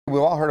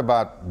We've all heard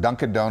about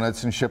Dunkin'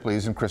 Donuts and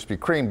Shipley's and Krispy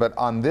Kreme, but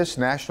on this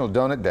National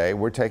Donut Day,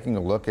 we're taking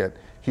a look at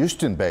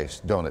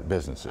Houston-based donut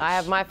businesses. I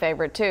have my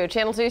favorite too.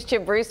 Channel 2's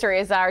Chip Brewster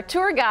is our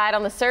tour guide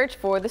on the search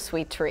for the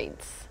sweet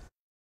treats.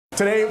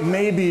 Today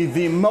may be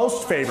the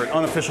most favorite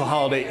unofficial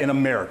holiday in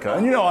America.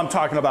 And you know I'm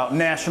talking about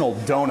National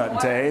Donut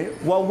Day.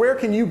 Well, where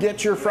can you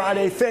get your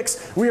Friday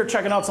fix? We are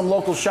checking out some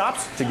local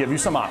shops to give you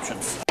some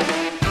options.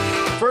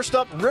 First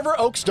up, River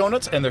Oaks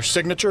Donuts and their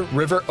signature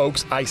River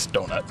Oaks Iced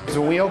Donut.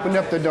 So when we opened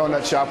up the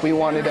donut shop, we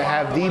wanted to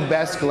have the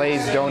best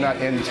glazed donut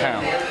in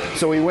town.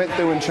 So we went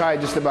through and tried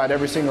just about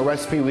every single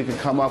recipe we could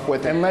come up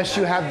with. Unless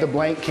you have the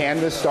blank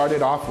canvas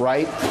started off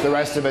right, the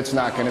rest of it's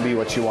not going to be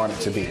what you want it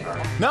to be.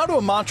 Now to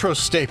a Montrose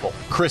staple,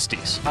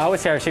 Christie's. I would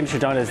say our signature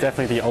donut is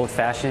definitely the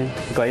old-fashioned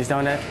glazed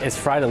donut. It's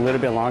fried a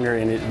little bit longer,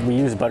 and we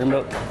use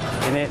buttermilk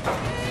in it,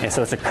 and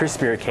so it's a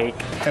crispier cake.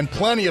 And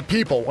plenty of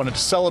people wanted to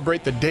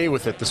celebrate the day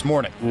with it this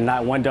morning.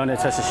 Not one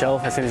donut touched the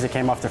shelf. As soon as it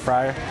came off the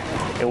fryer,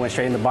 it went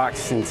straight in the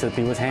box into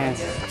people's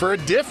hands. For a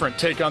different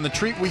take on the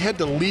treat, we head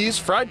to Lee's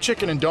Fried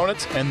Chicken and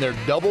Donuts and their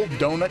double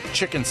donut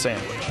chicken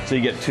sandwich. So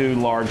you get 2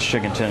 large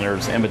chicken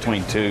tenders in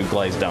between 2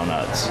 glazed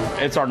donuts.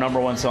 It's our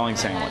 #1 selling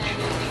sandwich.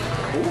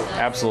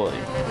 Absolutely.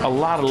 A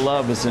lot of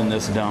love is in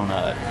this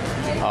donut.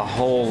 A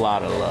whole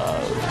lot of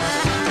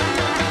love.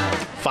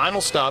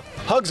 Final stop,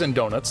 Hugs and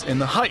Donuts in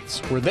the Heights,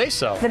 where they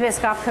sell the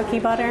Biscoff cookie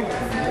butter.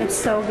 It's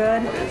so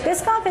good.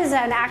 Biscoff is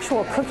an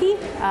actual cookie,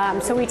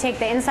 so we take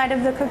the inside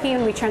of the cookie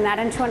and we turn that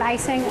into an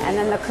icing, and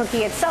then the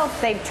cookie itself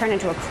they turn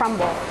into a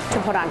crumble to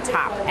put on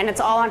top, and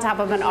it's all on top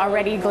of an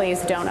already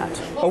glazed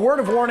donut. A word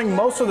of warning,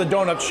 most of the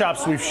donut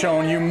shops we've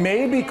shown you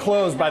may be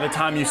closed by the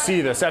time you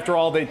see this. After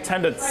all, they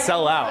tend to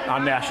sell out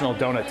on National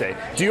Donut Day.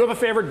 Do you have a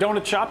favorite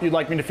donut shop you'd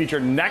like me to feature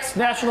next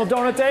National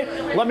Donut Day?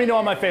 Let me know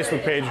on my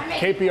Facebook page,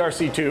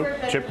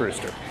 KPRC2, Chip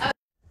Brewster.